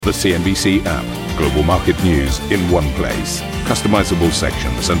The CNBC app. Global market news in one place. Customizable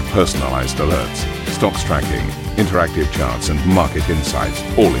sections and personalized alerts. Stocks tracking, interactive charts and market insights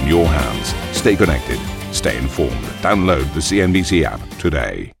all in your hands. Stay connected. Stay informed. Download the CNBC app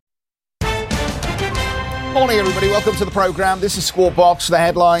today. Morning, everybody. Welcome to the program. This is Squawk. The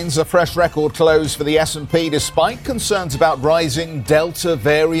headlines: a fresh record close for the S&P despite concerns about rising Delta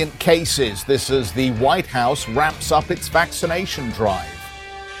variant cases. This as the White House wraps up its vaccination drive.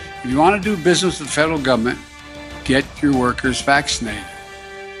 If you want to do business with the federal government, get your workers vaccinated.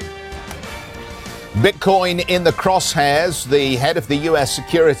 Bitcoin in the crosshairs. The head of the U.S.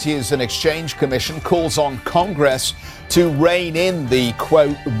 Securities and Exchange Commission calls on Congress to rein in the,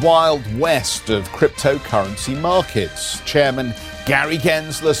 quote, Wild West of cryptocurrency markets. Chairman Gary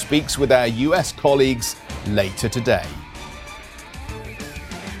Gensler speaks with our U.S. colleagues later today.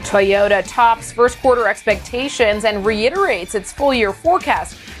 Toyota tops first quarter expectations and reiterates its full year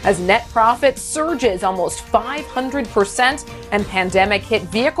forecast as net profit surges almost 500% and pandemic hit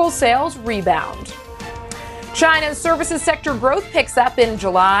vehicle sales rebound. China's services sector growth picks up in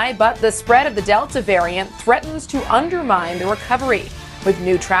July, but the spread of the Delta variant threatens to undermine the recovery, with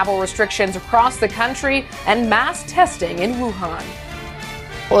new travel restrictions across the country and mass testing in Wuhan.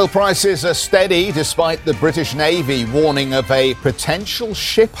 Oil prices are steady despite the British Navy warning of a potential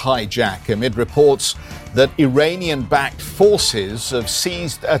ship hijack amid reports that Iranian-backed forces have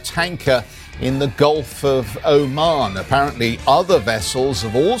seized a tanker in the Gulf of Oman. Apparently, other vessels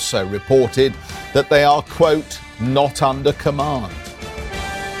have also reported that they are, quote, not under command.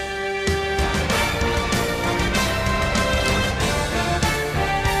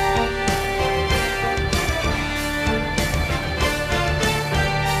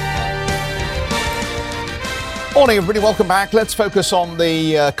 Morning, everybody. Welcome back. Let's focus on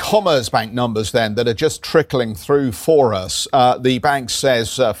the Commerzbank numbers then that are just trickling through for us. The bank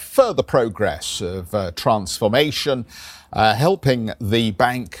says further progress of transformation, helping the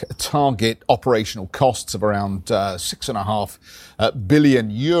bank target operational costs of around 6.5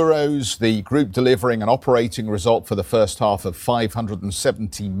 billion euros. The group delivering an operating result for the first half of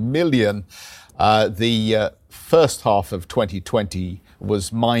 570 million. The first half of 2020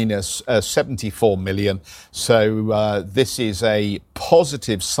 was minus 74 million. So this is a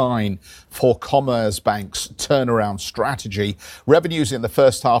positive sign for Commerzbank's turnaround strategy. Revenues in the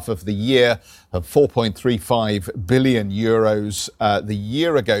first half of the year of 4.35 billion euros. The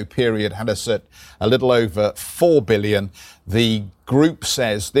year ago period had us at a little over 4 billion. The group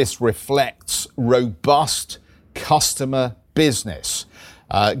says this reflects robust customer business.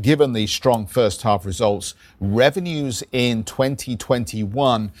 Given the strong first half results, revenues in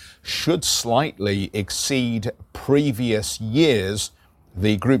 2021 should slightly exceed previous years.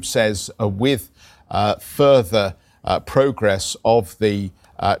 The group says with further progress of the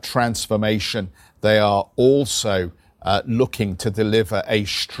transformation, they are also looking to deliver a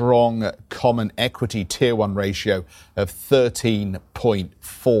strong common equity tier 1 ratio of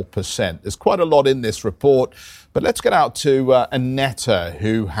 13.4%. There's quite a lot in this report, but let's get out to Annetta,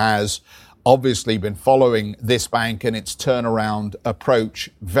 who has obviously been following this bank and its turnaround approach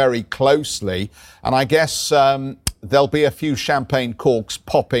very closely. And I guess there'll be a few champagne corks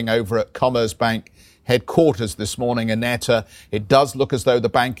popping over at Commerzbank headquarters this morning. Annetta, it does look as though the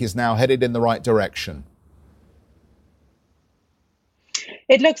bank is now headed in the right direction.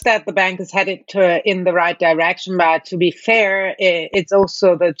 It looks that the bank is headed in the right direction, but to be fair, it's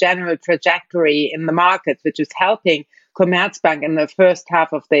also the general trajectory in the markets which is helping Commerzbank in the first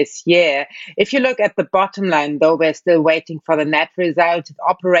half of this year. If you look at the bottom line, though, we're still waiting for the net result.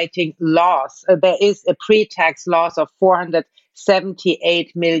 Operating loss, there is a pre-tax loss of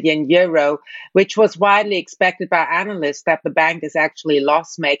 478 million euro, which was widely expected by analysts that the bank is actually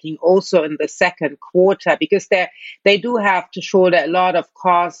loss-making also in the second quarter, because they do have to shoulder a lot of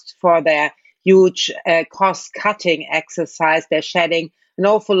costs for their huge cost-cutting exercise. They're shedding an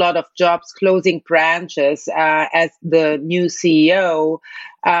awful lot of jobs, closing branches, as the new CEO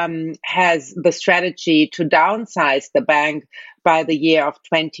has the strategy to downsize the bank by the year of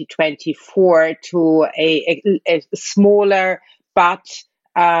 2024 to a smaller but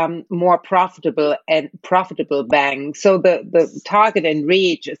more profitable bank. So the target in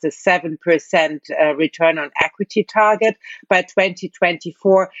reach is a 7% return on equity target by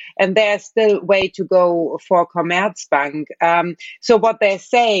 2024, and there's still way to go for Commerzbank. So what they're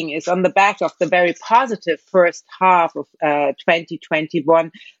saying is, on the back of the very positive first half of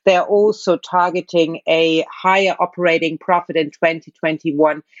 2021, they're also targeting a higher operating profit in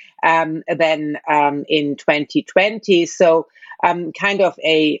 2021 than in 2020. So kind of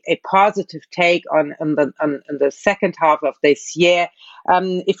a positive take on the second half of this year.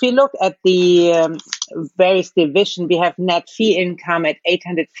 If you look at the various divisions, we have net fee income at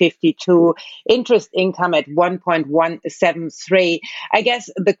 852, interest income at 1.173. I guess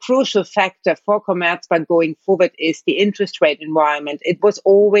the crucial factor for Commerzbank going forward is the interest rate environment. It was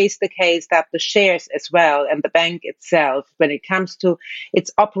always the case that the shares as well and the bank itself, when it comes to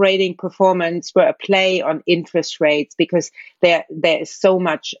its operating performance, were a play on interest rates because there is so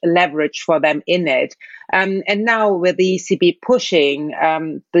much leverage for them in it. And now with the ECB pushing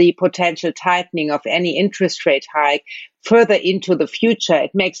the potential tightening of any interest rate hike further into the future,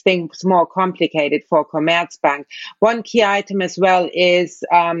 it makes things more complicated for Commerzbank. One key item as well is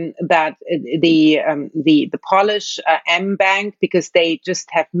that the Polish M Bank, because they just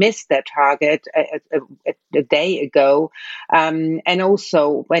have missed their target a day ago, and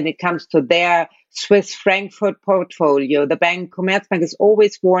also when it comes to their Swiss Frankfurt portfolio, the bank Commerzbank is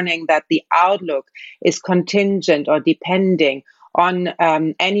always warning that the outlook is contingent or depending on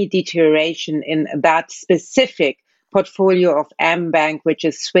any deterioration in that specific portfolio of M-Bank, which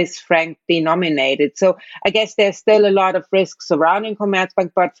is Swiss franc denominated. So I guess there's still a lot of risks surrounding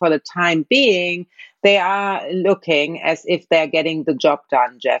Commerzbank, but for the time being, they are looking as if they're getting the job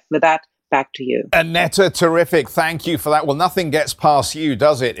done, Jeff. With that, back to you. Annetta, terrific. Thank you for that. Well, nothing gets past you,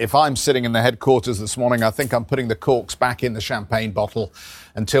 does it? If I'm sitting in the headquarters this morning, I think I'm putting the corks back in the champagne bottle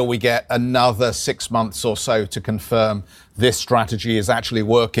until we get another 6 months or so to confirm this strategy is actually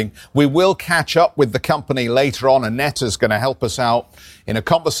working. We will catch up with the company later on. Annetta's going to help us out in a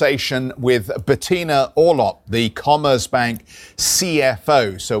conversation with Bettina Orlop, the Commerzbank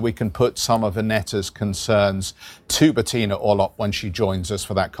CFO, so we can put some of Annetta's concerns to Bettina Orlop when she joins us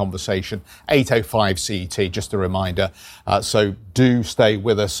for that conversation. 8:05 CET, just a reminder. So do stay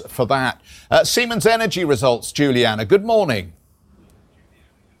with us for that. Siemens Energy results, Juliana. Good morning.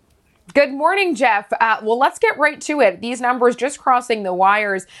 Good morning, Jeff. Well, let's get right to it. These numbers just crossing the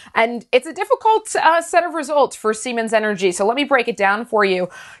wires, and it's a difficult set of results for Siemens Energy. So let me break it down for you.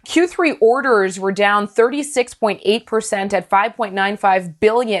 Q3 orders were down 36.8% at 5.95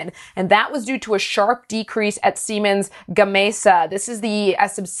 billion, and that was due to a sharp decrease at Siemens Gamesa. This is a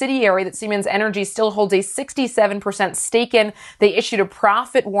subsidiary that Siemens Energy still holds a 67% stake in. They issued a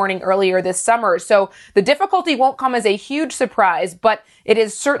profit warning earlier this summer. So the difficulty won't come as a huge surprise, but it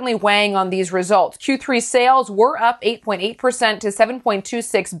is certainly weighing on these results. Q3 sales were up 8.8% to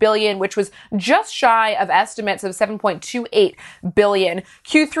 7.26 billion, which was just shy of estimates of 7.28 billion.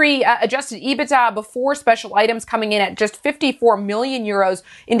 Q3 adjusted EBITDA before special items coming in at just 54 million euros,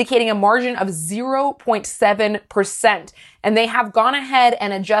 indicating a margin of 0.7%. And they have gone ahead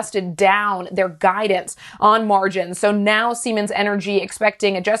and adjusted down their guidance on margins. So now Siemens Energy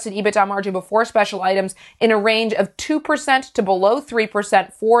expecting adjusted EBITDA margin before special items in a range of 2% to below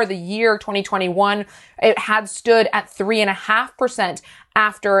 3% for the year 2021. It had stood at 3.5%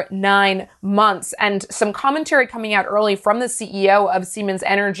 after 9 months. And some commentary coming out early from the CEO of Siemens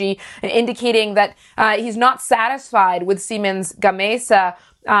Energy indicating that he's not satisfied with Siemens Gamesa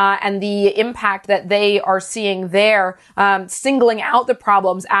and the impact that they are seeing there, singling out the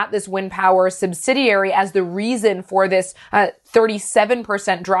problems at this wind power subsidiary as the reason for this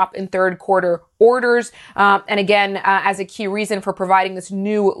 37% drop in third quarter orders. And again, as a key reason for providing this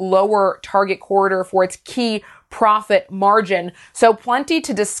new lower target corridor for its key profit margin. So plenty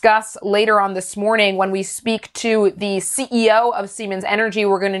to discuss later on this morning when we speak to the CEO of Siemens Energy.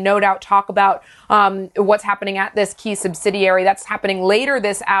 We're going to no doubt talk about what's happening at this key subsidiary. That's happening later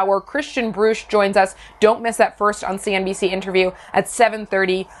this hour. Christian Bruch joins us. Don't miss that first on CNBC interview at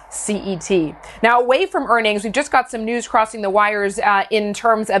 7:30 CET. Now, away from earnings, we've just got some news crossing the wires in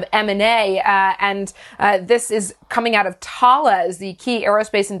terms of M&A, and this is coming out of Thales, the key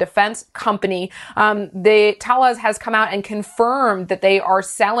aerospace and defense company. The Thales has come out and confirmed that they are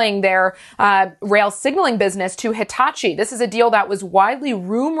selling their rail signaling business to Hitachi. This is a deal that was widely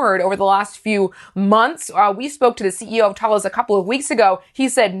rumored over the last few months. We spoke to the CEO of Thales a couple of weeks ago. He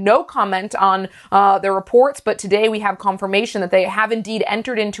said no comment on the reports, but today we have confirmation that they have indeed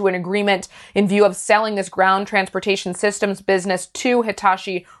entered into an agreement in view of selling this ground transportation systems business to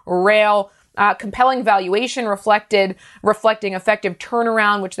Hitachi Rail. Compelling valuation reflecting effective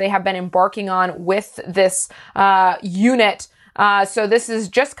turnaround, which they have been embarking on with this unit. So this is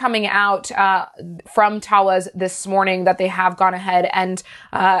just coming out from Thales this morning that they have gone ahead and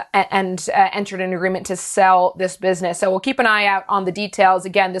entered an agreement to sell this business. So we'll keep an eye out on the details.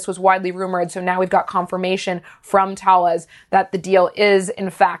 Again, this was widely rumored, so now we've got confirmation from Thales that the deal is in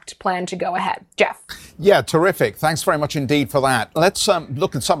fact planned to go ahead. Jeff. Yeah, terrific. Thanks very much indeed for that. Let's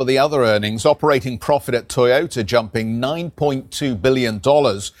look at some of the other earnings. Operating profit at Toyota jumping $9.2 billion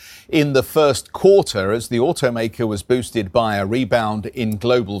in the first quarter as the automaker was boosted by a rebound in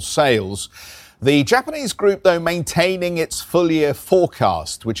global sales. The Japanese group, though, maintaining its full-year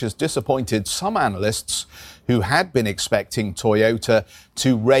forecast, which has disappointed some analysts who had been expecting Toyota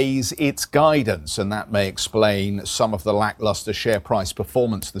to raise its guidance, and that may explain some of the lackluster share price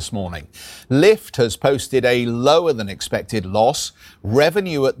performance this morning. Lyft has posted a lower than expected loss.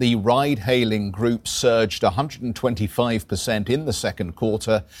 Revenue at the ride-hailing group surged 125% in the second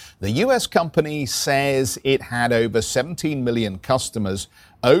quarter. The US company says it had over 17 million customers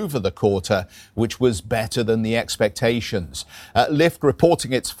over the quarter, which was better than the expectations. Lyft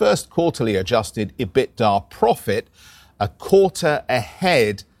reporting its first quarterly adjusted EBITDA profit a quarter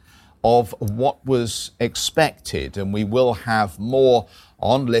ahead of what was expected. And we will have more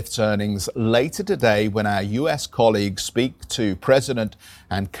on Lyft's earnings later today when our US colleagues speak to President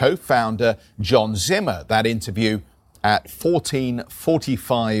and co-founder John Zimmer. That interview at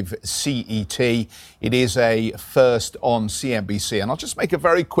 14:45 CET. It is a first on CNBC. And I'll just make a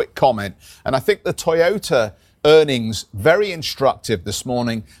very quick comment. And I think the Toyota earnings, very instructive this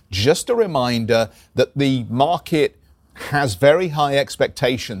morning. Just a reminder that the market has very high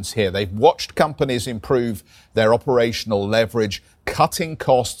expectations here. They've watched companies improve their operational leverage, cutting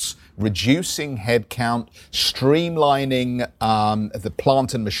costs, reducing headcount, streamlining the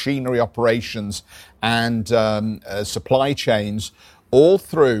plant and machinery operations and supply chains all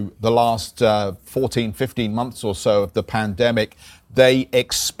through the last 14, 15 months or so of the pandemic. They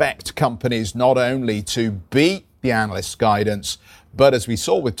expect companies not only to beat the analysts' guidance, but as we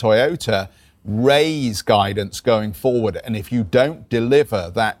saw with Toyota, raise guidance going forward. And if you don't deliver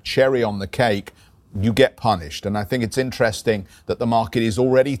that cherry on the cake, you get punished. And I think it's interesting that the market is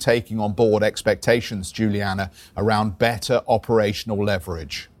already taking on board expectations, Juliana, around better operational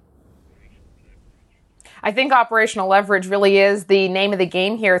leverage. I think operational leverage really is the name of the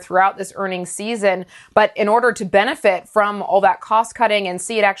game here throughout this earnings season. But in order to benefit from all that cost cutting and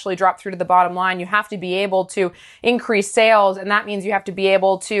see it actually drop through to the bottom line, you have to be able to increase sales. And that means you have to be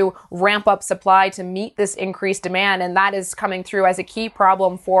able to ramp up supply to meet this increased demand. And that is coming through as a key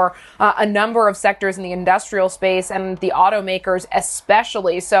problem for a number of sectors in the industrial space and the automakers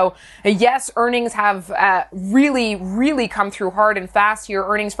especially. So yes, earnings have really come through hard and fast here.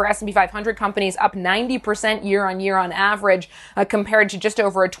 Earnings for S&P 500 companies up 90% year on year on average, compared to just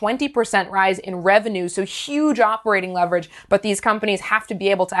over a 20% rise in revenue. So huge operating leverage, but these companies have to be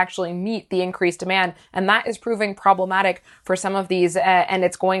able to actually meet the increased demand. And that is proving problematic for some of these, and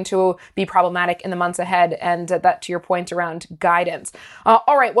it's going to be problematic in the months ahead. And that to your point around guidance.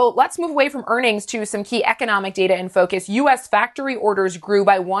 All right, well, let's move away from earnings to some key economic data in focus. U.S. factory orders grew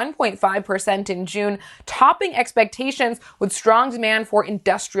by 1.5% in June, topping expectations with strong demand for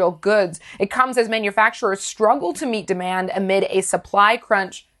industrial goods. It comes as manufacturers struggle to meet demand amid a supply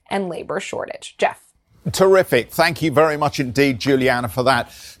crunch and labor shortage. Jeff. Terrific. Thank you very much indeed, Juliana, for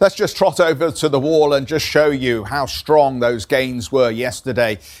that. Let's just trot over to the wall and just show you how strong those gains were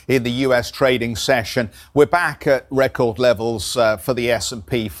yesterday in the US trading session. We're back at record levels for the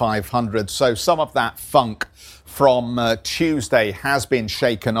S&P 500. So some of that funk from Tuesday has been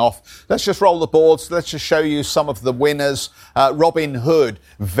shaken off. Let's just roll the boards. Let's just show you some of the winners. Robinhood,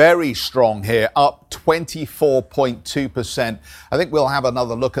 very strong here, up 24.2%. I think we'll have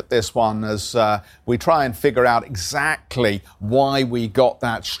another look at this one as we try and figure out exactly why we got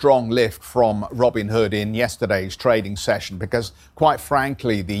that strong lift from Robinhood in yesterday's trading session, because quite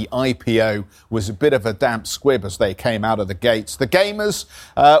frankly, the IPO was a bit of a damp squib as they came out of the gates. The gamers,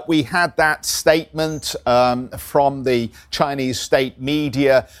 we had that statement from the Chinese state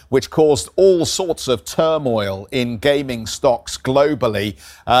media, which caused all sorts of turmoil in gaming stocks globally.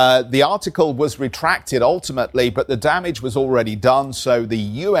 The article was retracted ultimately, but the damage was already done. So the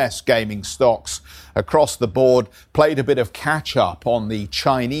US gaming stocks across the board played a bit of catch up on the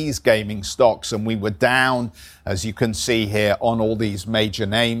Chinese gaming stocks, and we were down, as you can see here, on all these major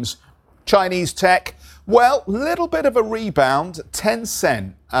names. Chinese tech, well, little bit of a rebound.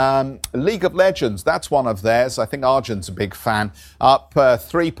 Tencent, League of Legends, that's one of theirs. I think Arjun's a big fan. Up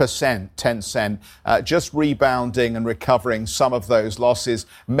 3%, Tencent, just rebounding and recovering some of those losses.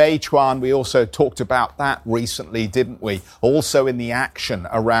 Meituan, we also talked about that recently, didn't we? Also in the action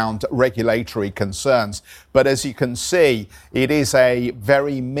around regulatory concerns. But as you can see, it is a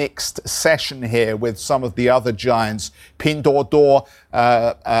very mixed session here with some of the other giants. Pinduoduo,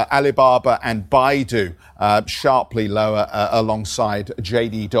 Alibaba and Baidu sharply lower alongside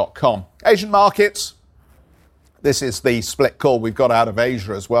JD.com. Asian markets. This is the split call we've got out of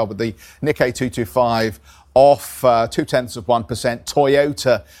Asia as well, with the Nikkei 225 off 0.2%.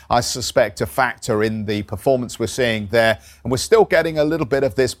 Toyota, I suspect, a factor in the performance we're seeing there. And we're still getting a little bit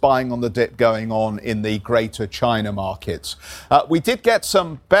of this buying on the dip going on in the greater China markets. We did get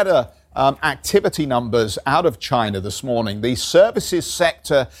some better activity numbers out of China this morning. The services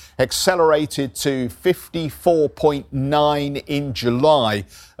sector accelerated to 54.9 in July,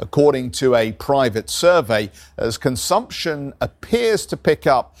 according to a private survey, as consumption appears to pick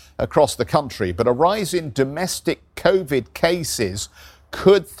up across the country. But a rise in domestic COVID cases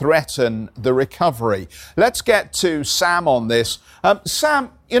could threaten the recovery. Let's get to Sam on this.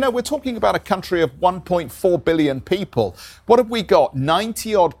 Sam, we're talking about a country of 1.4 billion people. What have we got?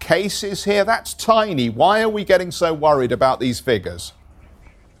 90 odd cases here? That's tiny. Why are we getting so worried about these figures?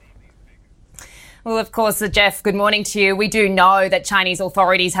 Well, of course, Jeff, good morning to you. We do know that Chinese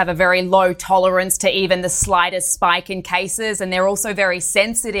authorities have a very low tolerance to even the slightest spike in cases, and they're also very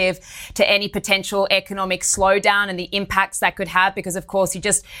sensitive to any potential economic slowdown and the impacts that could have, because, of course, you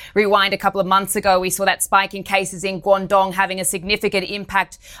just rewind a couple of months ago, we saw that spike in cases in Guangdong having a significant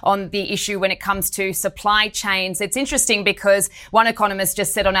impact on the issue when it comes to supply chains. It's interesting because one economist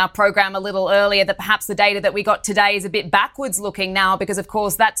just said on our program a little earlier that perhaps the data that we got today is a bit backwards looking now, because, of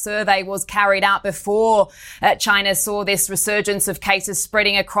course, that survey was carried out before China saw this resurgence of cases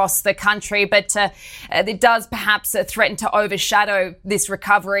spreading across the country. But it does perhaps threaten to overshadow this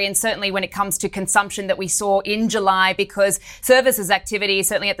recovery, and certainly when it comes to consumption that we saw in July, because services activity,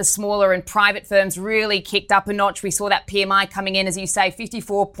 certainly at the smaller and private firms, really kicked up a notch. We saw that PMI coming in, as you say,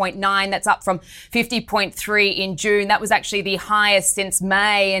 54.9. That's up from 50.3 in June. That was actually the highest since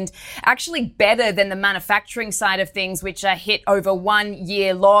May, and actually better than the manufacturing side of things, which hit over 1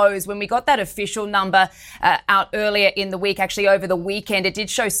 year lows. When we got that official number out earlier in the week, actually over the weekend, it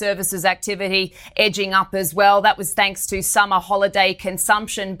did show services activity edging up as well. That was thanks to summer holiday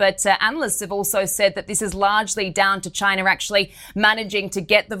consumption. But analysts have also said that this is largely down to China actually managing to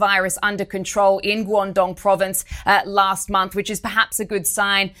get the virus under control in Guangdong province last month, which is perhaps a good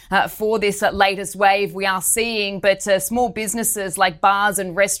sign for this latest wave we are seeing. But small businesses like bars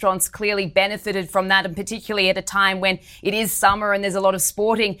and restaurants clearly benefited from that, and particularly at a time when it is summer and there's a lot of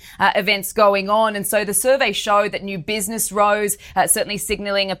sporting events going on. And so the survey showed that new business rose, certainly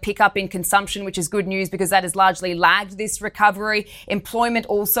signalling a pickup in consumption, which is good news because that has largely lagged this recovery. Employment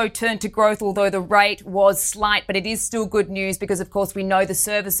also turned to growth, although the rate was slight, but it is still good news because, of course, we know the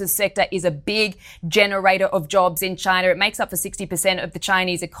services sector is a big generator of jobs in China. It makes up for 60% of the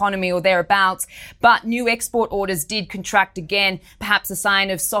Chinese economy or thereabouts. But new export orders did contract again, perhaps a sign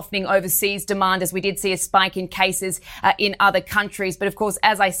of softening overseas demand, as we did see a spike in cases in other countries. But, of course,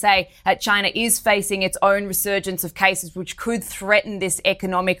 as I say, China is facing its own resurgence of cases, which could threaten this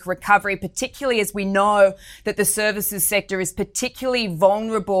economic recovery, particularly as we know that the services sector is particularly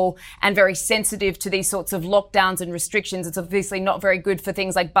vulnerable and very sensitive to these sorts of lockdowns and restrictions. It's obviously not very good for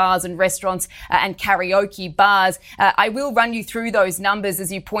things like bars and restaurants and karaoke bars. I will run you through those numbers,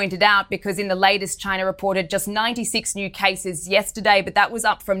 as you pointed out, because in the latest, China reported just 96 new cases yesterday, but that was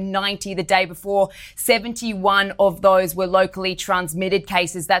up from 90 the day before. 71 of those were locally transmitted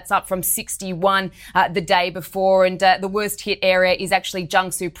cases. That's up from 61 the day before. And the worst hit area is actually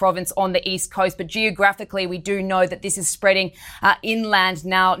Jiangsu province on the east coast. But geographically, we do know that this is spreading inland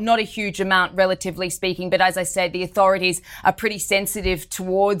now. Not a huge amount, relatively speaking. But as I said, the authorities are pretty sensitive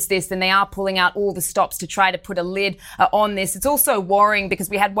towards this, and they are pulling out all the stops to try to put a lid on this. It's also worrying because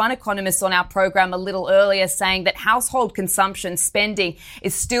we had one economist on our program a little earlier saying that household consumption spending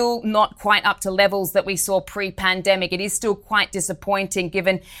is still not quite up to levels that we saw pre-pandemic. It is still quite disappointing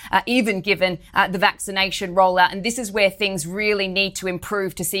given the vaccination rollout. And this is where things really need to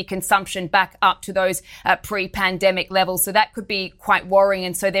improve to see consumption back up to those pre-pandemic levels. So that could be quite worrying.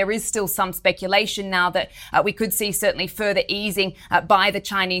 And so there is still some speculation now that we could see certainly further easing by the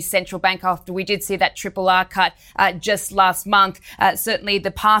Chinese central bank after we did see that triple R cut just last month. Certainly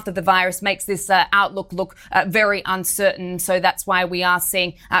the path of the virus makes this outlook look very uncertain. So that's why we are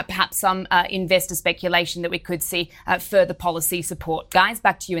seeing perhaps some investor speculation that we could see further policy support. Guys,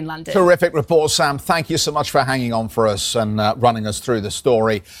 back to you in London. Terrific report, Sam. Thank you so much for hanging on for us and running us through the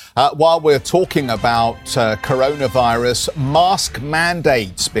story. While we're talking about coronavirus, mask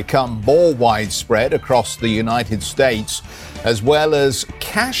mandates become more widespread across the United States, as well as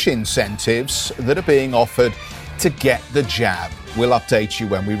cash incentives that are being offered to get the jab. We'll update you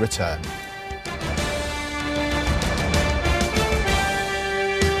when we return.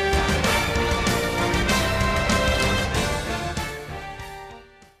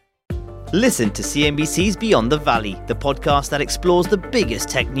 Listen to CNBC's Beyond the Valley, the podcast that explores the biggest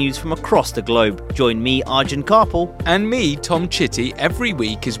tech news from across the globe. Join me, Arjun Karpal. And me, Tom Chitty, every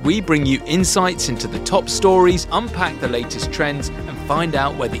week as we bring you insights into the top stories, unpack the latest trends, and find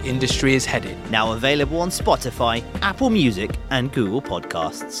out where the industry is headed. Now available on Spotify, Apple Music, and Google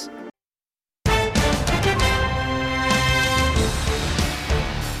Podcasts.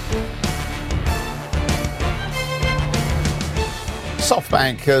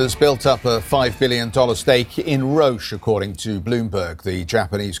 SoftBank has built up a $5 billion stake in Roche, according to Bloomberg. The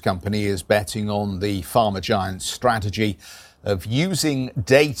Japanese company is betting on the pharma giant's strategy of using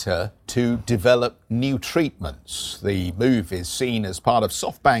data to develop new treatments. The move is seen as part of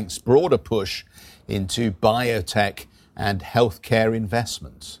SoftBank's broader push into biotech and healthcare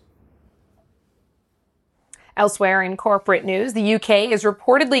investments. Elsewhere in corporate news, the UK is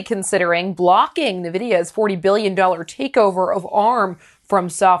reportedly considering blocking NVIDIA's $40 billion takeover of ARM from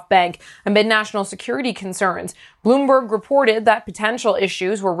SoftBank amid national security concerns. Bloomberg reported that potential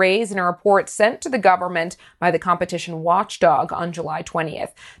issues were raised in a report sent to the government by the competition watchdog on July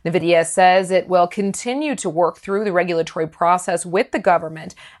 20th. NVIDIA says it will continue to work through the regulatory process with the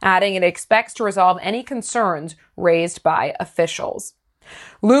government, adding it expects to resolve any concerns raised by officials.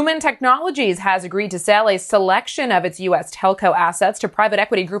 Lumen Technologies has agreed to sell a selection of its U.S. telco assets to private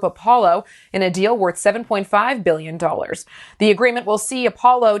equity group Apollo in a deal worth $7.5 billion. The agreement will see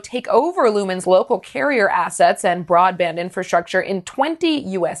Apollo take over Lumen's local carrier assets and broadband infrastructure in 20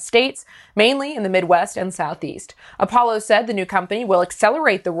 U.S. states, mainly in the Midwest and Southeast. Apollo said the new company will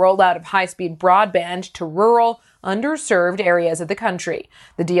accelerate the rollout of high-speed broadband to rural, underserved areas of the country.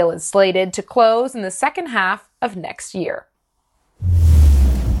 The deal is slated to close in the second half of next year.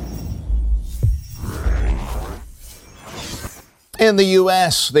 In the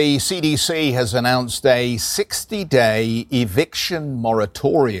US, the CDC has announced a 60-day eviction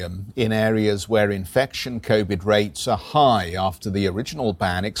moratorium in areas where infection COVID rates are high after the original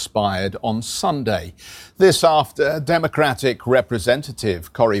ban expired on Sunday. This after Democratic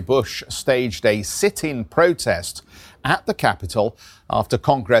Representative Cori Bush staged a sit-in protest at the Capitol after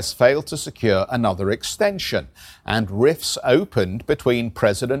Congress failed to secure another extension, and rifts opened between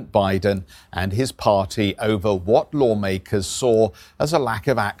President Biden and his party over what lawmakers saw as a lack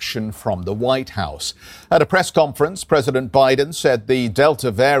of action from the White House. At a press conference, President Biden said the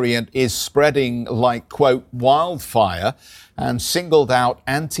Delta variant is spreading like, quote, wildfire, and singled out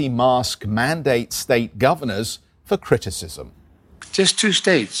anti-mask mandate state governors for criticism. Just two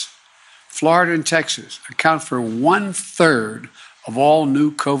states, Florida and Texas, account for 1/3 of all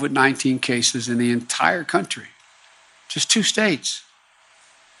new COVID-19 cases in the entire country. Just two states.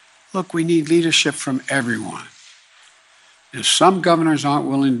 Look, we need leadership from everyone. If some governors aren't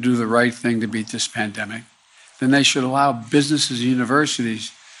willing to do the right thing to beat this pandemic, then they should allow businesses and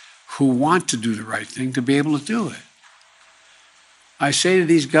universities who want to do the right thing to be able to do it. I say to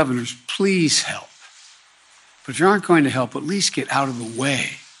these governors, please help. But if you aren't going to help, at least get out of the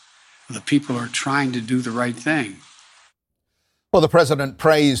way of the people who are trying to do the right thing. Well, the president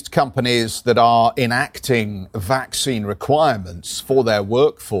praised companies that are enacting vaccine requirements for their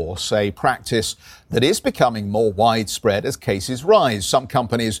workforce, a practice that is becoming more widespread as cases rise. Some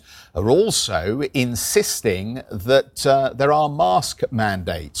companies are also insisting that there are mask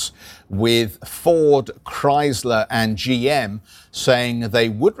mandates, with Ford, Chrysler and GM saying they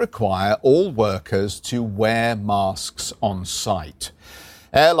would require all workers to wear masks on site.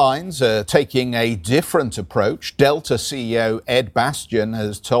 Airlines are taking a different approach. Delta CEO Ed Bastian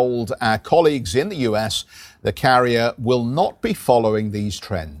has told our colleagues in the US the carrier will not be following these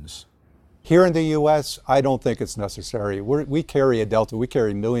trends. Here in the U.S., I don't think it's necessary. We carry a Delta. We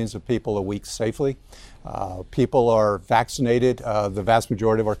carry millions of people a week safely. People are vaccinated. The vast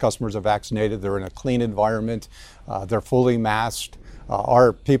majority of our customers are vaccinated. They're in a clean environment. They're fully masked.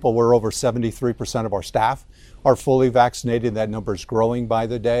 Our people, we're over 73% of our staff are fully vaccinated. That number is growing by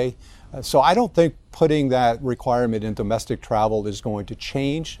the day. So I don't think putting that requirement in domestic travel is going to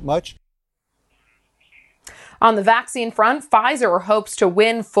change much. On the vaccine front, Pfizer hopes to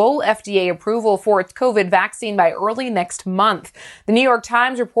win full FDA approval for its COVID vaccine by early next month. The New York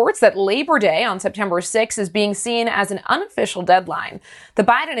Times reports that Labor Day on September 6 is being seen as an unofficial deadline. The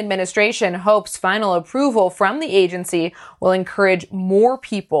Biden administration hopes final approval from the agency will encourage more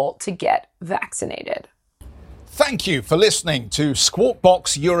people to get vaccinated. Thank you for listening to Squawk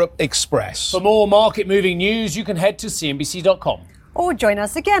Box Europe Express. For more market-moving news, you can head to CNBC.com. Or join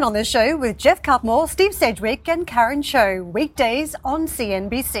us again on this show with Jeff Cutmore, Steve Sedgwick and Karen Cho, weekdays on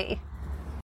CNBC.